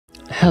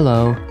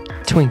Hello,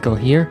 Twinkle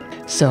here.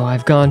 So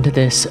I've gone to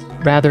this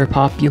rather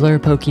popular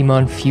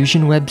Pokemon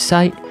Fusion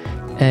website,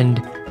 and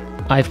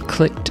I've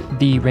clicked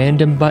the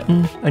random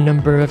button a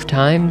number of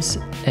times,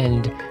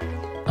 and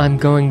I'm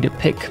going to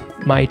pick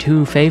my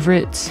two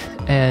favorites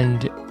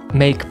and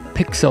make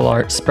pixel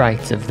art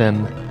sprites of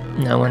them.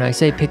 Now when I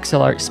say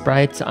pixel art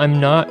sprites, I'm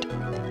not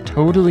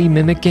totally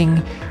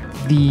mimicking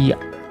the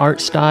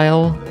art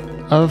style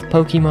of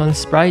Pokemon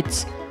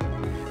sprites.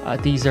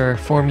 These are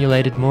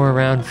formulated more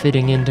around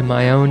fitting into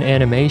my own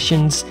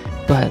animations,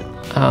 but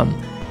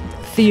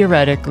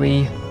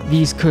theoretically,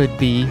 these could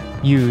be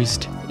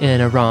used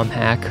in a ROM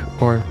hack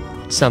or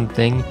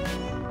something.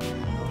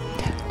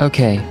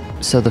 Okay,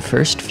 so the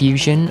first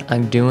fusion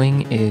I'm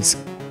doing is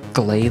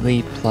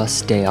Glalie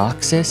plus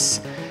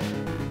Deoxys.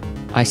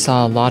 I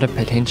saw a lot of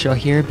potential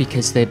here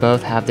because they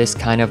both have this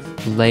kind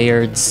of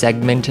layered,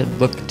 segmented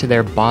look to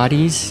their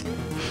bodies.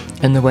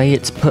 And the way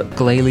it's put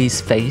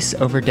Glalie's face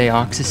over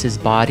Deoxys's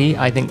body,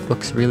 I think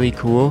looks really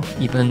cool,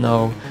 even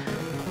though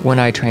when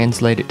I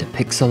translate it to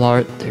pixel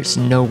art, there's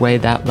no way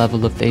that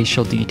level of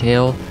facial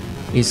detail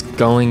is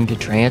going to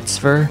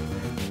transfer.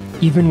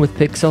 Even with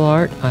pixel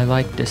art, I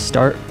like to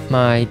start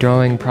my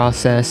drawing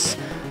process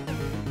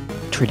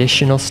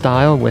traditional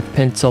style with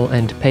pencil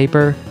and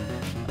paper.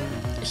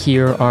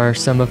 Here are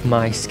some of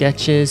my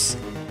sketches.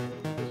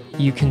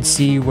 You can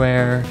see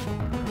where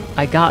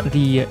I got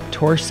the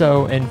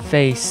torso and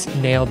face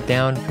nailed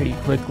down pretty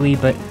quickly,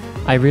 but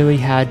I really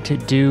had to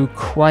do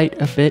quite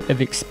a bit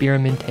of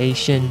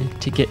experimentation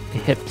to get the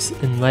hips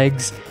and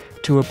legs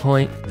to a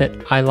point that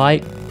I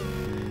like.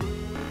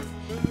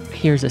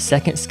 Here's a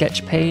second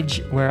sketch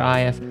page where I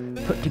have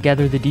put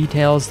together the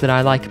details that I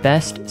like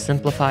best,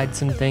 simplified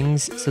some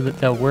things so that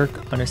they'll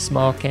work on a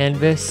small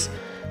canvas,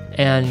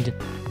 and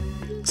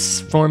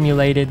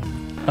formulated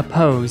a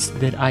pose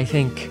that I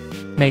think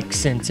makes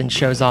sense and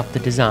shows off the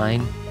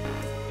design.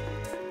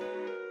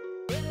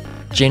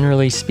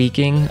 Generally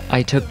speaking,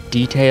 I took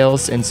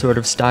details and sort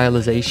of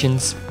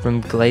stylizations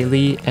from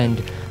Glalie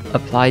and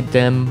applied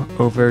them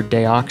over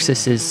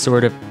Deoxys's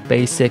sort of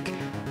basic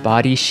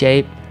body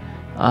shape.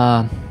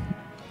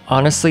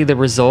 Honestly, the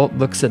result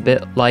looks a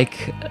bit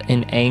like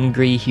an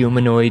angry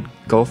humanoid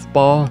golf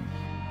ball.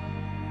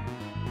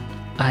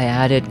 I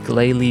added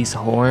Glalie's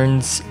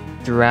horns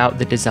throughout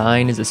the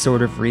design as a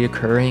sort of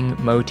reoccurring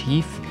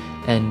motif,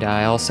 and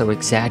I also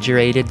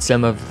exaggerated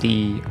some of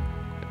the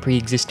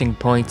pre-existing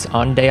points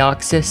on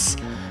Deoxys.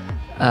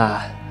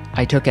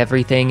 I took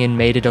everything and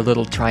made it a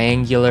little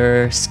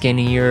triangular,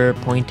 skinnier,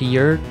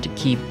 pointier to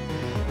keep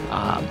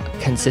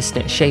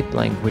consistent shape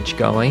language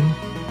going.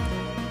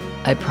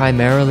 I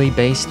primarily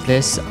based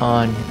this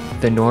on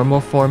the normal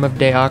form of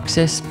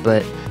Deoxys,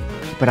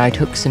 but I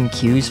took some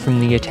cues from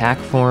the attack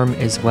form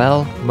as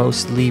well,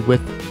 mostly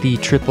with the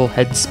triple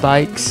head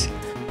spikes.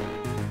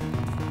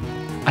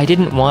 I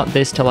didn't want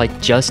this to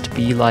just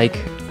be like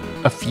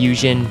a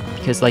fusion,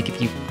 because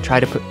if you try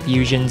to put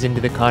fusions into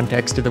the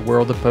context of the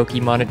world of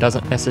Pokemon, it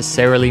doesn't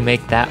necessarily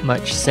make that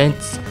much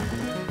sense.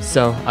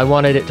 So I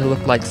wanted it to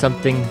look like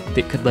something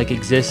that could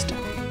exist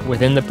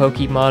within the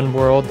Pokemon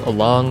world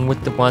along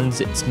with the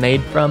ones it's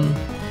made from.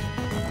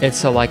 And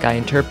so I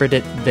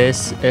interpreted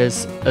this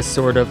as a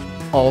sort of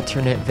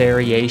alternate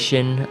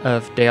variation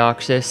of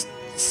Deoxys,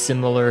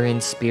 similar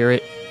in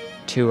spirit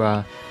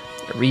to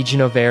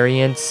regional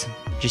variants,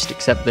 just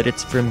except that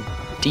it's from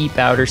deep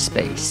outer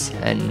space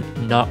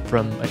and not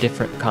from a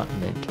different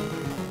continent.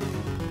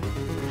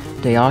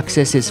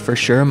 Deoxys is for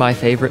sure my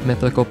favorite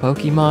mythical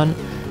Pokemon.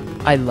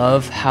 I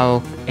love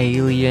how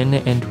alien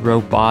and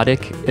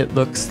robotic it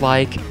looks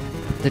like.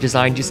 The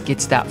design just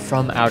gets that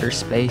from outer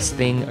space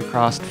thing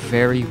across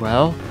very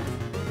well.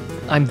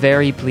 I'm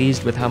very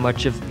pleased with how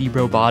much of the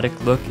robotic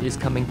look is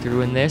coming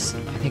through in this.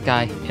 I think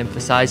I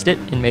emphasized it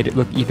and made it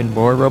look even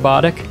more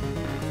robotic.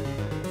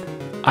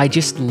 I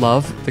just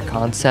love the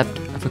concept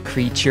of a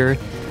creature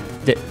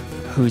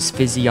whose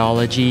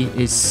physiology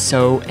is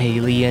so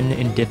alien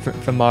and different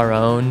from our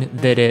own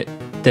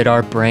that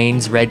our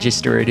brains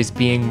register it as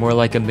being more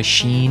like a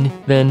machine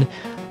than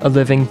a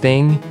living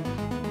thing.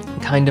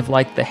 Kind of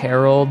like the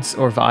Heralds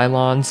or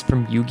Vylons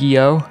from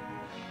Yu-Gi-Oh!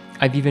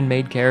 I've even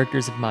made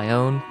characters of my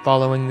own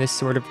following this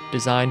sort of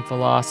design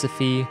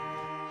philosophy.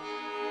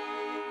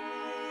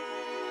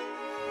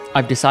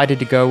 I've decided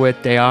to go with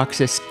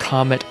Deoxys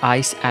Comet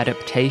Ice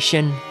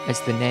Adaptation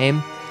as the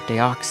name,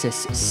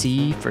 Deoxys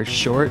C for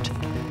short.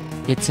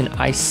 It's an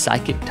Ice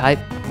Psychic type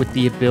with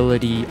the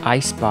ability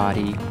Ice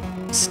Body.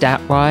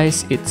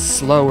 Stat-wise, it's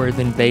slower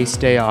than base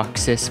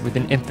Deoxys with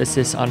an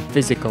emphasis on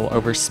physical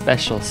over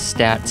special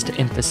stats to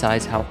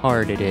emphasize how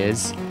hard it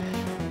is.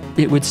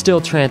 It would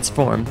still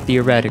transform,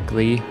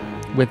 theoretically,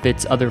 with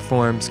its other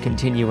forms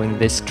continuing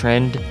this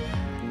trend.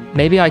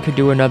 Maybe I could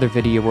do another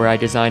video where I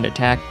design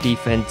attack,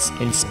 defense,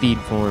 and speed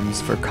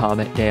forms for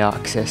Comet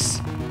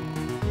Deoxys.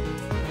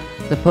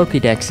 The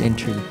Pokédex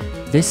entry.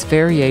 This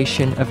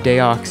variation of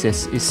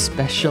Deoxys is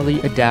specially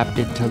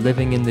adapted to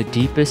living in the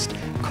deepest,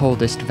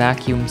 coldest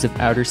vacuums of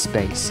outer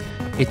space.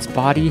 Its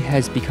body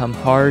has become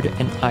hard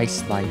and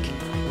ice-like,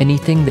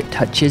 Anything that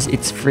touches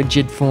its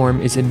frigid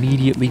form is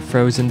immediately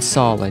frozen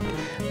solid.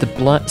 The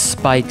blunt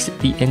spikes at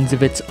the ends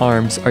of its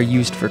arms are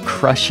used for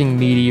crushing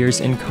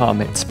meteors and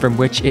comets, from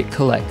which it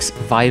collects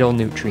vital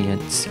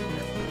nutrients.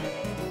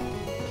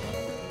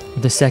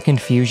 The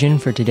second fusion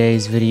for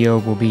today's video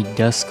will be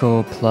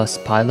Duskull plus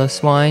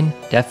Piloswine.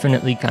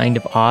 Definitely kind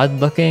of odd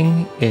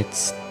looking.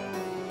 It's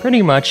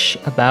pretty much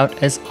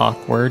about as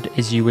awkward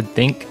as you would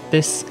think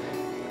this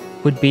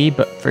would be,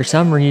 but for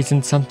some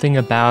reason something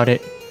about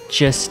it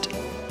just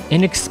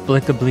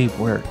inexplicably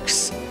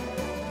works.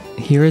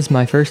 Here is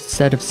my first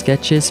set of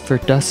sketches for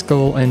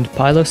Duskull and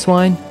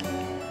Piloswine.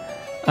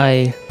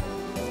 I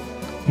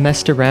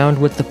messed around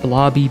with the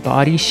blobby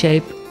body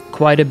shape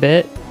quite a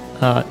bit.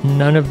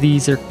 None of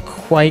these are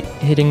quite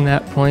hitting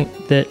that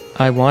point that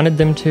I wanted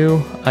them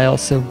to. I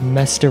also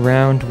messed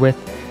around with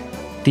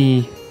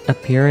the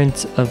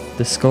appearance of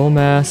the skull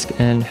mask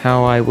and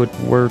how I would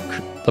work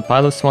the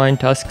Piloswine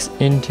tusks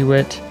into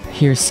it.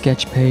 Here's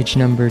sketch page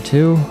number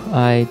 2.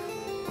 I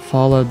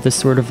followed the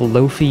sort of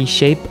loafy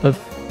shape of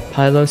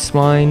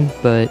Piloswine,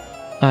 but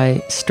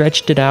I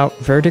stretched it out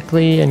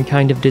vertically and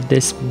kind of did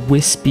this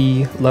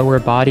wispy lower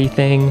body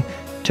thing.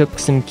 Took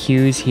some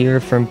cues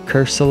here from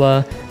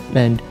Cursula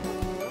and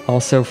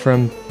also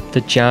from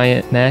the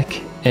giant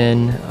mech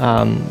in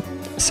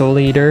Soul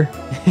Eater,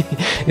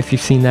 if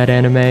you've seen that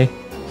anime.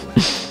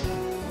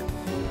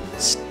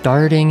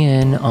 Starting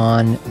in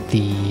on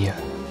the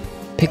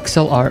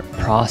pixel art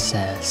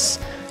process.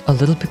 A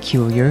little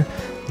peculiar.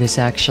 This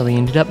actually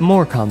ended up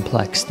more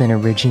complex than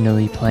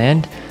originally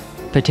planned.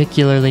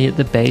 Particularly at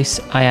the base,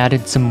 I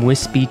added some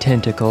wispy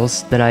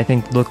tentacles that I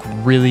think look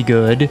really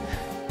good.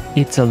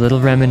 It's a little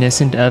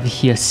reminiscent of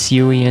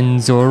Hisuian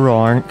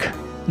Zorank.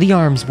 The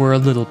arms were a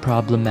little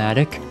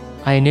problematic.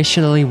 I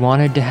initially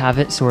wanted to have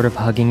it sort of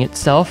hugging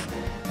itself,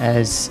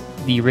 as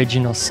the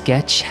original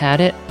sketch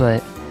had it,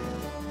 but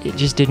it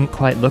just didn't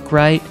quite look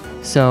right,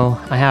 so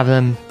I have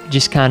them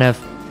just kind of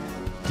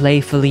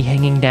playfully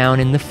hanging down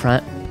in the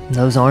front.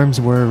 Those arms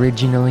were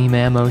originally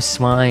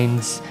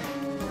Mamoswine's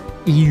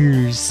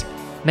ears.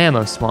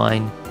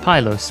 Mamoswine,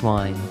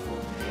 Piloswine.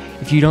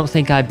 If you don't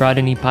think I brought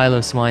any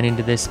Piloswine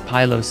into this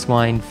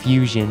Piloswine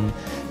fusion,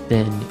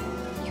 then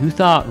you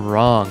thought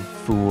wrong,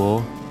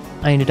 fool.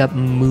 I ended up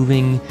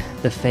moving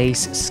the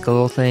face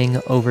skull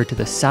thing over to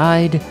the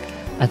side.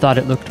 I thought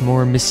it looked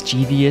more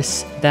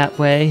mischievous that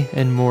way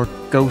and more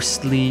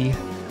ghostly,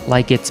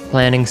 like it's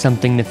planning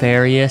something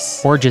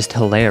nefarious or just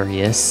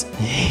hilarious.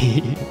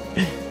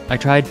 I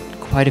tried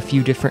quite a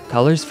few different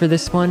colors for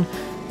this one.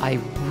 I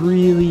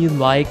really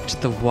liked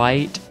the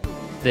white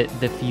that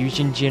the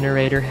fusion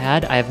generator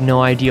had. I have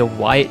no idea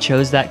why it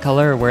chose that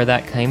color or where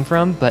that came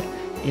from, but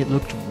it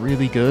looked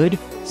really good.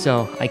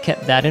 So I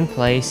kept that in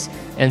place,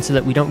 and so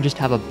that we don't just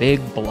have a big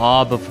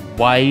blob of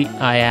white,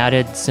 I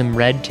added some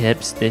red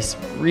tips. This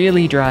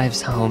really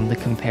drives home the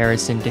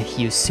comparison to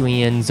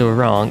Hisuian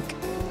Zorank,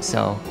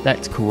 so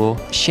that's cool.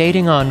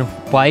 Shading on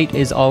white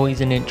is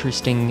always an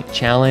interesting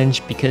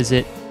challenge because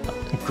it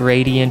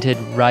gradiented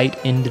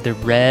right into the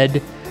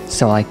red,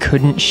 so I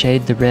couldn't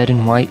shade the red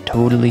and white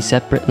totally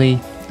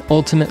separately.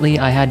 Ultimately,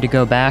 I had to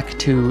go back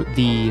to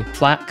the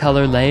flat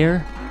color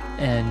layer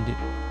and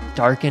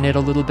darken it a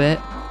little bit.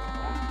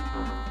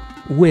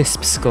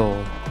 Wisp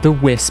Skull, the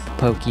Wisp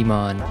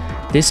Pokemon.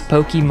 This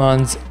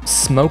Pokemon's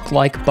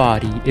smoke-like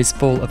body is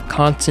full of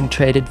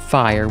concentrated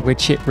fire,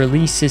 which it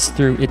releases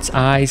through its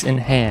eyes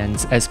and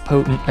hands as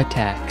potent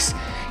attacks.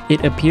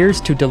 It appears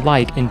to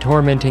delight in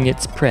tormenting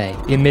its prey,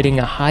 emitting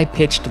a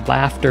high-pitched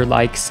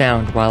laughter-like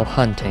sound while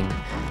hunting.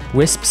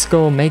 Wisp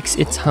Skull makes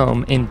its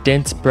home in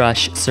dense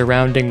brush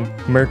surrounding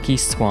murky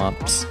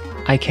swamps.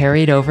 I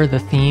carried over the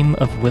theme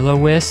of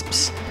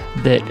Will-O-Wisps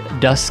that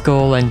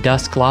Duskull and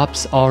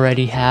Dusclops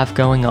already have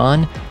going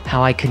on.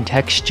 How I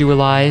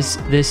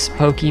contextualize this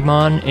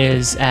Pokemon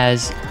is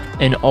as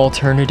an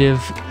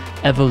alternative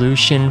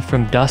evolution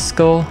from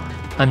Duskull.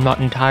 I'm not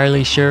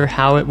entirely sure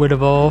how it would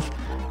evolve.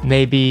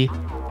 Maybe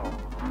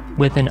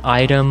with an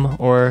item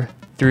or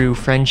through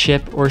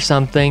friendship or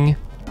something.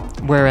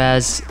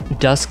 Whereas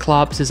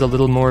Dusclops is a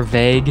little more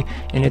vague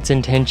in its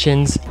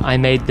intentions. I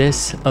made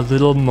this a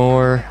little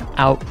more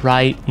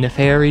outright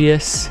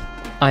nefarious.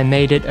 I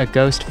made it a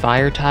ghost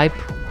fire type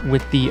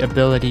with the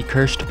ability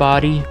Cursed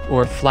Body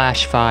or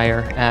Flash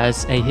Fire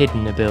as a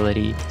hidden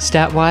ability.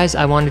 Stat-wise,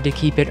 I wanted to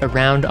keep it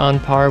around on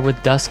par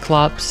with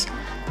Dusclops.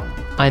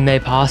 I may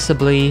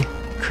possibly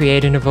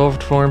create an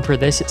evolved form for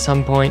this at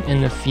some point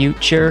in the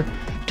future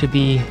to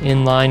be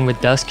in line with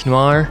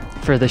Dusknoir.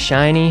 For the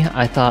shiny,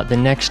 I thought the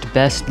next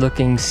best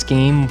looking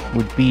scheme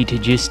would be to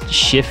just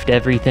shift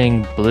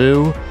everything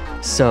blue.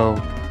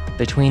 So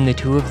between the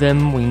two of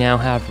them, we now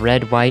have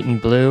red, white,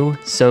 and blue.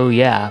 So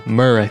yeah,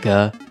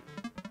 Murica.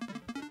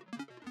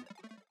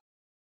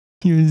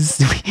 You're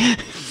so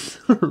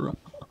wrong.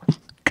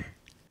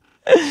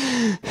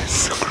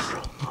 So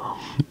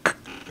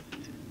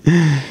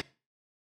wrong.